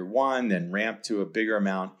amount year one, then ramp to a bigger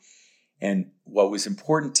amount. And what was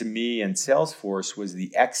important to me and Salesforce was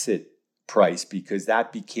the exit price, because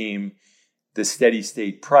that became the steady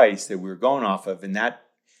state price that we were going off of. And that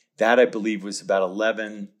I believe was about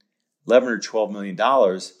 $11 or $12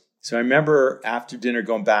 million. So I remember after dinner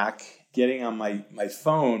going back, getting on my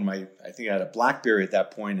phone, I think I had a BlackBerry at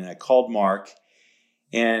that point, and I called Mark.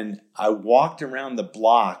 And I walked around the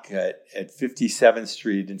block at 57th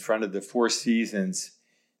Street in front of the Four Seasons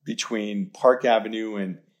between Park Avenue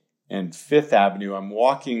and Fifth Avenue. I'm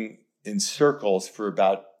walking in circles for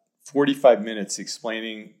about 45 minutes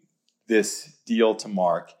explaining this deal to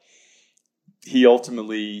Mark. He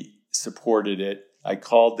ultimately supported it. I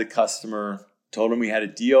called the customer, told him we had a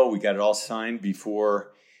deal. We got it all signed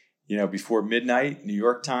before midnight, New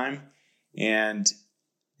York time. And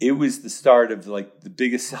it was the start of like the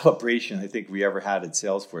biggest celebration I think we ever had at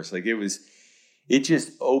Salesforce. It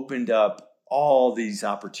just opened up all these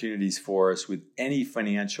opportunities for us with any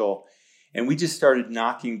financial. And we just started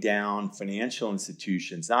knocking down financial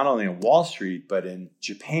institutions, not only on Wall Street, but in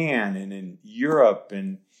Japan and in Europe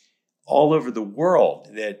and all over the world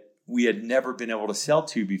that we had never been able to sell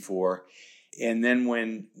to before. And then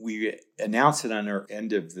when we announced it on our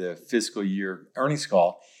end of the fiscal year earnings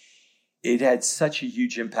call, it had such a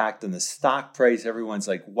huge impact on the stock price. Everyone's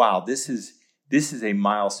like, wow, this is a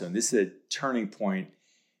milestone. This is a turning point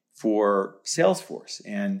for Salesforce.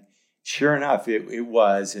 And Sure enough, it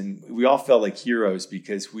was. And we all felt like heroes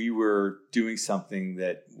because we were doing something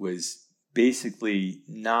that was basically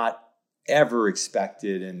not ever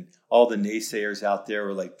expected. And all the naysayers out there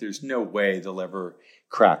were like, there's no way they'll ever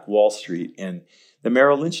crack Wall Street. And the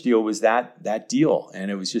Merrill Lynch deal was that deal. And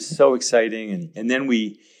it was just so exciting. And then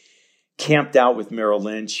we camped out with Merrill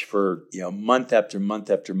Lynch for month after month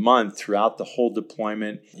after month throughout the whole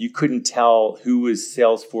deployment. You couldn't tell who was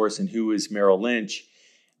Salesforce and who was Merrill Lynch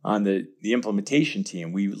on the implementation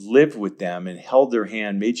team. We lived with them and held their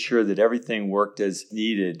hand, made sure that everything worked as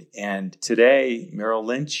needed. And today, Merrill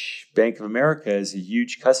Lynch, Bank of America, is a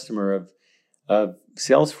huge customer of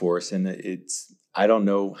Salesforce. And I don't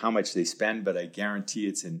know how much they spend, but I guarantee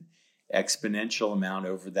it's an exponential amount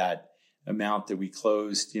over that amount that we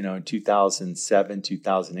closed, in 2007,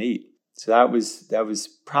 2008. So that was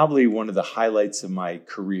probably one of the highlights of my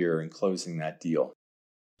career in closing that deal.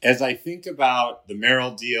 As I think about the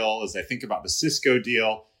Merrill deal, as I think about the Cisco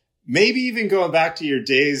deal, maybe even going back to your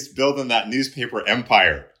days building that newspaper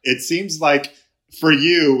empire, it seems like for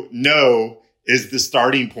you, no is the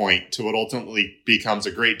starting point to what ultimately becomes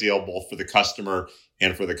a great deal, both for the customer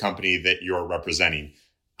and for the company that you're representing.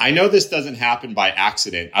 I know this doesn't happen by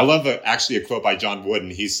accident. I love actually a quote by John Wooden.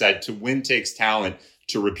 He said, "To win takes talent,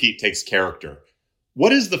 to repeat takes character."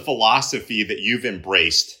 What is the philosophy that you've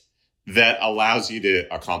embraced that allows you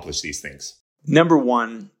to accomplish these things? Number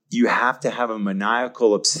one, you have to have a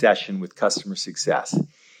maniacal obsession with customer success.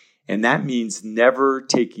 And that means never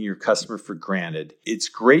taking your customer for granted. It's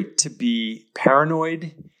great to be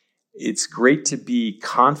paranoid. It's great to be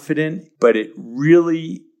confident, but it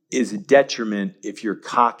really is a detriment if you're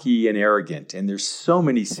cocky and arrogant. And there's so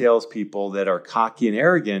many salespeople that are cocky and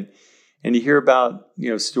arrogant. And you hear about,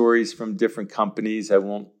 stories from different companies. I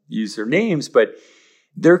won't use their names, but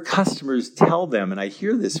their customers tell them, and I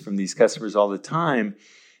hear this from these customers all the time,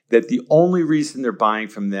 that the only reason they're buying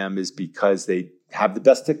from them is because they have the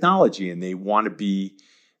best technology and they want to be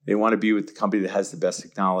with the company that has the best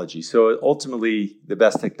technology. So ultimately, the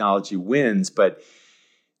best technology wins, but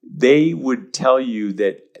they would tell you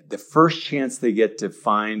that the first chance they get to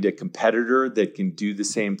find a competitor that can do the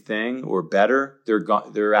same thing or better,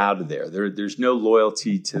 they're out of there. There's no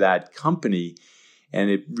loyalty to that company. And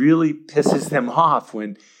it really pisses them off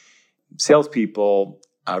when salespeople,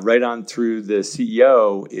 right on through the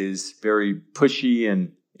CEO, is very pushy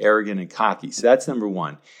and arrogant and cocky. So that's number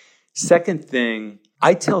one. Second thing,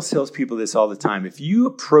 I tell salespeople this all the time. If you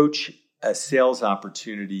approach a sales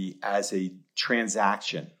opportunity as a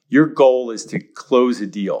transaction, your goal is to close a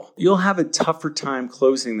deal. You'll have a tougher time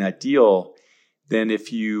closing that deal than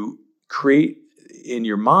if you create in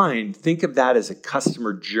your mind, think of that as a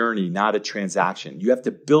customer journey, not a transaction. You have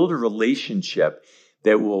to build a relationship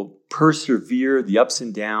that will persevere the ups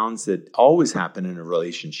and downs that always happen in a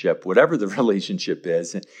relationship, whatever the relationship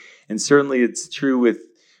is. And certainly it's true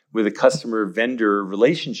with a customer-vendor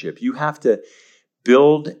relationship. You have to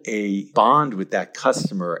build a bond with that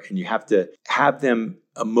customer, and you have to have them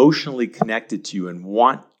emotionally connected to you and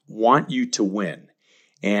want you to win.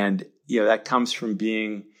 And that comes from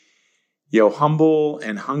being humble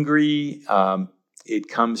and hungry. It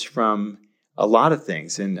comes from a lot of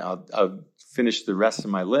things. And I'll finish the rest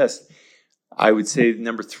of my list. I would say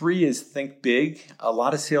number 3 is think big. A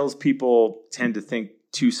lot of salespeople tend to think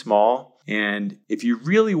too small. And if you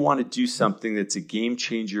really want to do something that's a game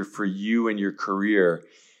changer for you and your career,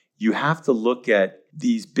 you have to look at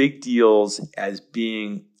these big deals as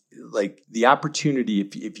being like the opportunity.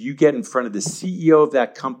 If you get in front of the CEO of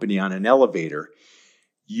that company on an elevator,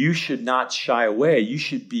 you should not shy away. You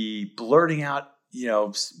should be blurting out,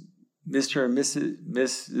 Mr. and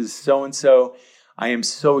Mrs. So-and-so, I am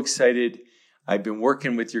so excited. I've been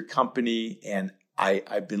working with your company and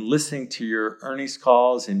I've been listening to your earnings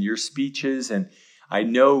calls and your speeches, and I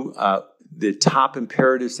know the top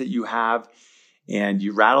imperatives that you have, and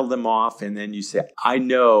you rattle them off, and then you say, I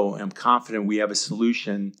know, I'm confident we have a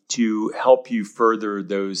solution to help you further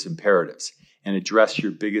those imperatives and address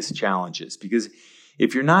your biggest challenges. Because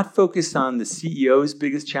if you're not focused on the CEO's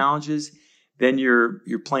biggest challenges, then you're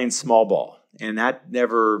playing small ball, and that's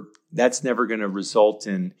never going to result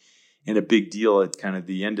in a big deal at kind of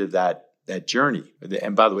the end of that journey.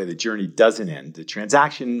 And by the way, the journey doesn't end. The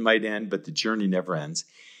transaction might end, but the journey never ends.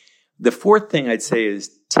 The fourth thing I'd say is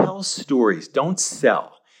tell stories. Don't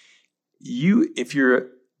sell. If you're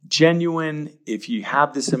genuine, if you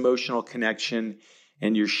have this emotional connection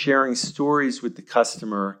and you're sharing stories with the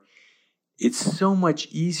customer, it's so much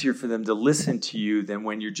easier for them to listen to you than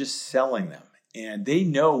when you're just selling them. And they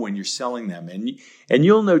know when you're selling them. And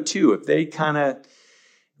you'll know too, if they kind of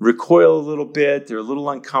recoil a little bit, they're a little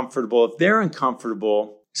uncomfortable. If they're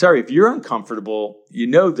uncomfortable, sorry, if you're uncomfortable, you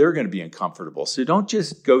know they're going to be uncomfortable. So don't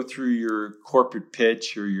just go through your corporate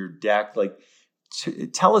pitch or your deck. Like,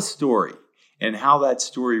 tell a story and how that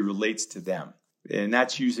story relates to them. And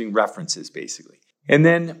that's using references, basically. And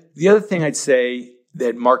then the other thing I'd say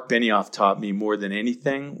that Mark Benioff taught me more than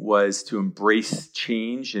anything was to embrace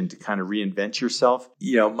change and to kind of reinvent yourself.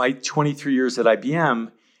 My 23 years at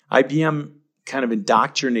IBM kind of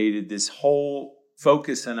indoctrinated this whole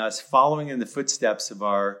focus on us following in the footsteps of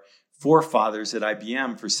our forefathers at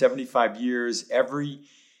IBM for 75 years. Every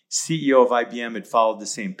CEO of IBM had followed the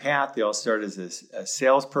same path. They all started as a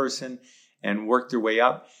salesperson and worked their way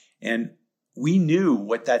up. And we knew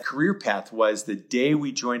what that career path was the day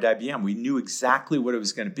we joined IBM. We knew exactly what it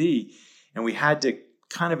was going to be. And we had to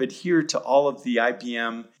kind of adhere to all of the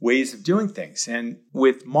IBM ways of doing things. And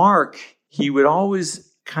with Mark, he would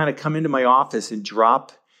always kind of come into my office and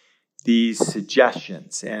drop these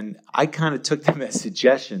suggestions. And I kind of took them as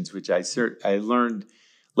suggestions, which I learned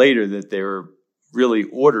later that they were really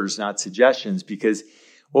orders, not suggestions, because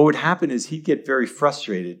what would happen is he'd get very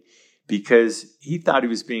frustrated because he thought he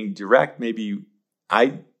was being direct. Maybe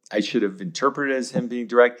I should have interpreted it as him being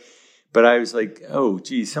direct, but I was like, oh,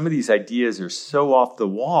 geez, some of these ideas are so off the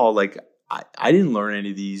wall. Like, I didn't learn any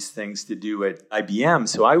of these things to do at IBM.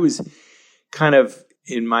 So I was kind of,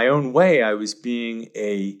 in my own way, I was being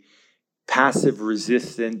a passive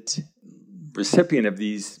resistant recipient of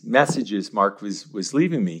these messages Mark was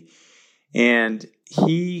leaving me. And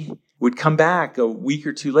he would come back a week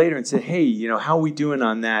or two later and say, hey, how are we doing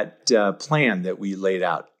on that plan that we laid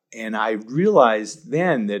out? And I realized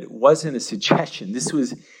then that it wasn't a suggestion. This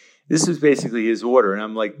was basically his order. And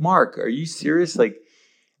I'm like, Mark, are you serious? Like,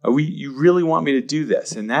 you really want me to do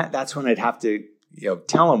this? And that's when I'd have to,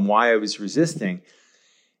 tell him why I was resisting.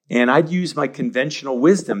 And I'd use my conventional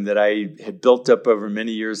wisdom that I had built up over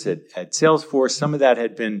many years at Salesforce. Some of that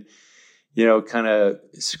had been, kind of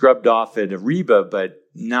scrubbed off at Ariba, but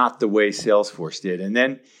not the way Salesforce did. And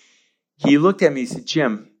then he looked at me and said,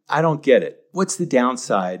 Jim, I don't get it. What's the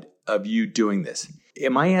downside of you doing this?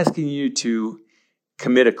 Am I asking you to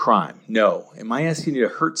commit a crime? No. Am I asking you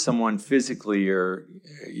to hurt someone physically or,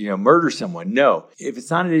 murder someone? No. If it's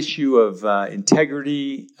not an issue of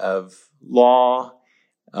integrity, of law,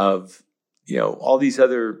 of, all these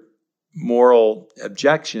other moral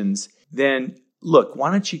objections, then look,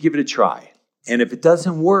 why don't you give it a try? And if it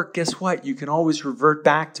doesn't work, guess what? You can always revert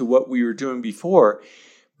back to what we were doing before.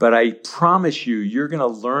 But I promise you, you're going to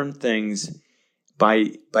learn things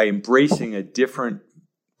by embracing a different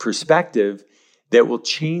perspective that will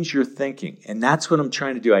change your thinking. And that's what I'm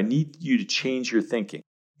trying to do. I need you to change your thinking.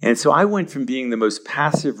 And so I went from being the most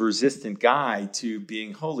passive resistant guy to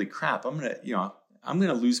being, holy crap, I'm going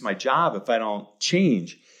to lose my job if I don't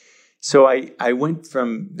change. So I went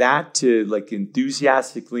from that to like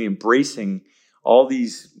enthusiastically embracing all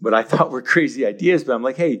these, what I thought were crazy ideas, but I'm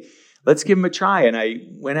like, hey, let's give them a try. And I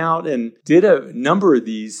went out and did a number of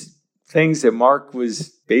these things that Mark was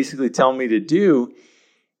basically telling me to do.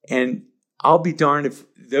 And I'll be darned if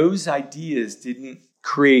those ideas didn't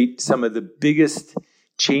create some of the biggest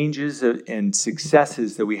changes and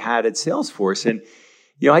successes that we had at Salesforce. And,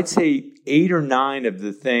 I'd say 8 or 9 of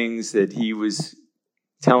the things that he was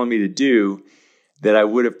telling me to do that I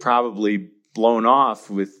would have probably blown off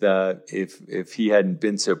with if he hadn't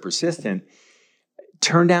been so persistent,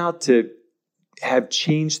 turned out to have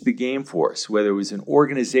changed the game for us, whether it was an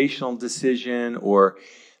organizational decision or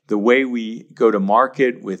the way we go to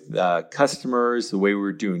market with customers, the way we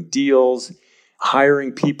were doing deals,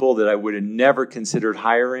 hiring people that I would have never considered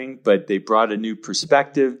hiring, but they brought a new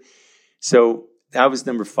perspective. So that was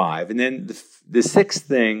number 5. And then the sixth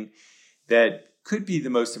thing that could be the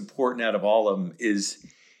most important out of all of them is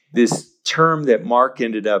this term that Mark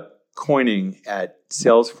ended up coining at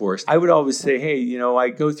Salesforce. I would always say, hey, I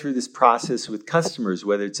go through this process with customers,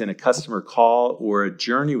 whether it's in a customer call or a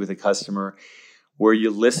journey with a customer, where you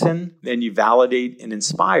listen, then you validate and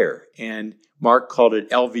inspire. And Mark called it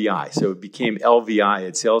LVI. So it became LVI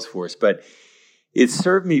at Salesforce, but it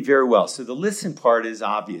served me very well. So the listen part is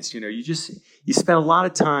obvious. You spend a lot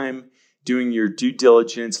of time doing your due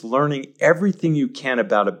diligence, learning everything you can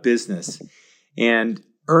about a business and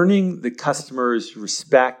earning the customer's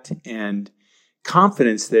respect and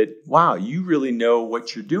confidence that, wow, you really know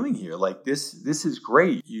what you're doing here. Like this is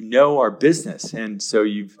great. You know our business. And so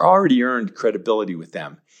you've already earned credibility with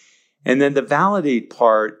them. And then the validate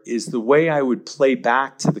part is the way I would play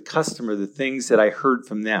back to the customer the things that I heard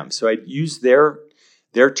from them. So I'd use their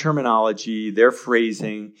terminology, their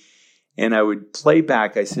phrasing, and I would play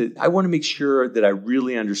back. I said, I want to make sure that I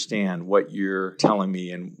really understand what you're telling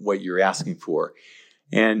me and what you're asking for.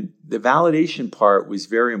 And the validation part was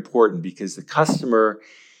very important because the customer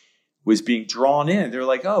was being drawn in. They're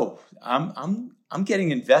like, "Oh, I'm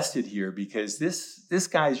getting invested here because this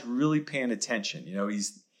guy's really paying attention. You know,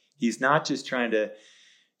 he's not just trying to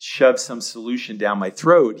shove some solution down my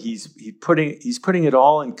throat. He's putting it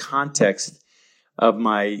all in context of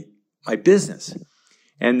my business."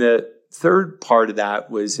 And the third part of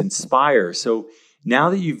that was inspire. So now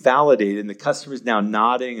that you've validated and the customer's now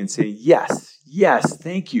nodding and saying, yes,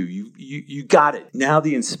 thank you. You got it. Now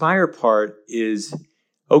the inspire part is,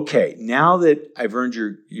 okay, now that I've earned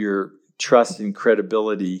your trust and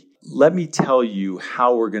credibility, let me tell you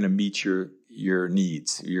how we're going to meet your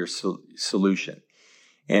needs, your solution.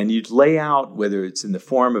 And you'd lay out, whether it's in the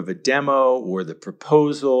form of a demo or the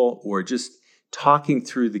proposal or just talking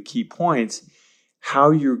through the key points,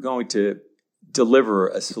 how you're going to deliver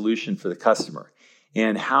a solution for the customer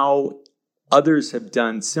and how others have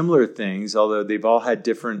done similar things, although they've all had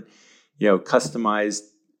different, customized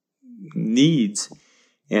needs.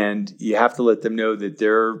 And you have to let them know that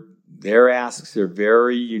their asks are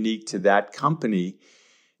very unique to that company.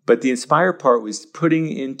 But the inspire part was putting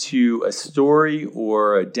into a story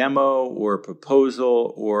or a demo or a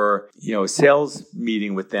proposal or, a sales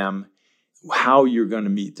meeting with them, how you're going to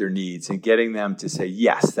meet their needs and getting them to say,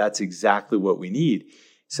 yes, that's exactly what we need.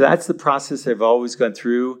 So that's the process I've always gone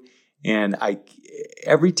through. And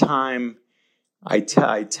every time I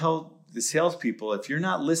tell the salespeople, if you're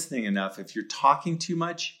not listening enough, if you're talking too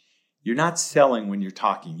much, you're not selling when you're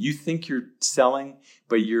talking. You think you're selling,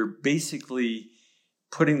 but you're basically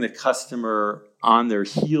putting the customer on their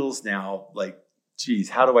heels now, like, geez,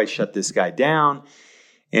 how do I shut this guy down?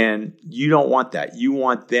 And you don't want that. You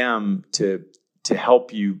want them to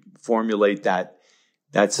help you formulate that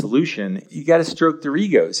solution. You got to stroke their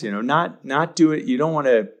egos, not do it. You don't want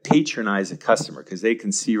to patronize a customer because they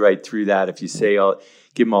can see right through that if you say,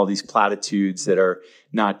 give them all these platitudes that are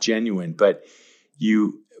not genuine. But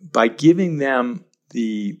by giving them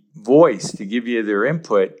the voice to give you their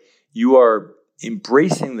input, you are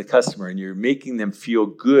embracing the customer and you're making them feel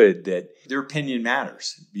good that their opinion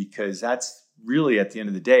matters, because that's really, at the end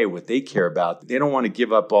of the day, what they care about. They don't want to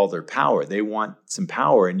give up all their power. They want some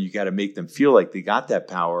power, and you got to make them feel like they got that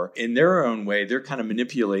power. In their own way, they're kind of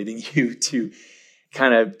manipulating you to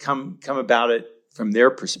kind of come about it from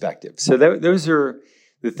their perspective. So those are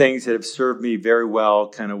the things that have served me very well,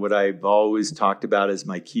 kind of what I've always talked about as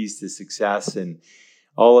my keys to success. And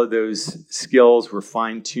all of those skills were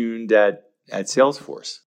fine-tuned at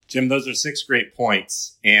Salesforce. Jim, those are 6 great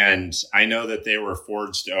points. And I know that they were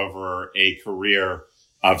forged over a career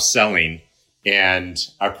of selling and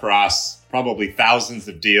across probably thousands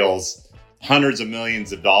of deals, hundreds of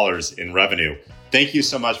millions of dollars in revenue. Thank you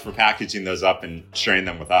so much for packaging those up and sharing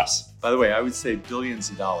them with us. By the way, I would say billions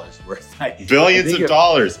of dollars worth. Billions of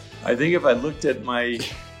dollars. I think if I looked at my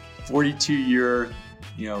 42-year,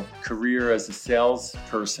 career as a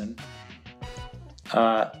salesperson,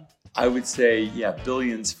 I would say,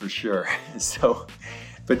 billions for sure. So,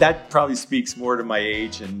 but that probably speaks more to my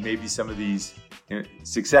age and maybe some of these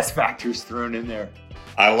success factors thrown in there.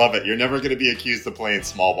 I love it. You're never going to be accused of playing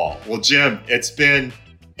small ball. Well, Jim, it's been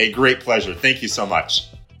a great pleasure. Thank you so much.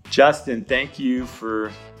 Justin, thank you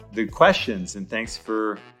for the questions and thanks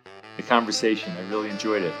for the conversation. I really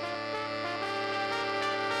enjoyed it.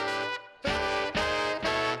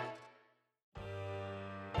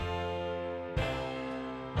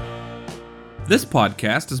 This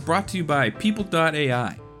podcast is brought to you by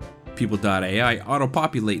People.ai. People.ai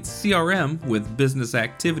auto-populates CRM with business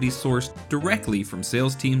activity sourced directly from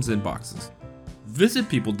sales teams' inboxes. Visit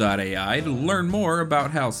People.ai to learn more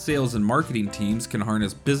about how sales and marketing teams can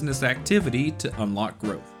harness business activity to unlock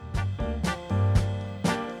growth.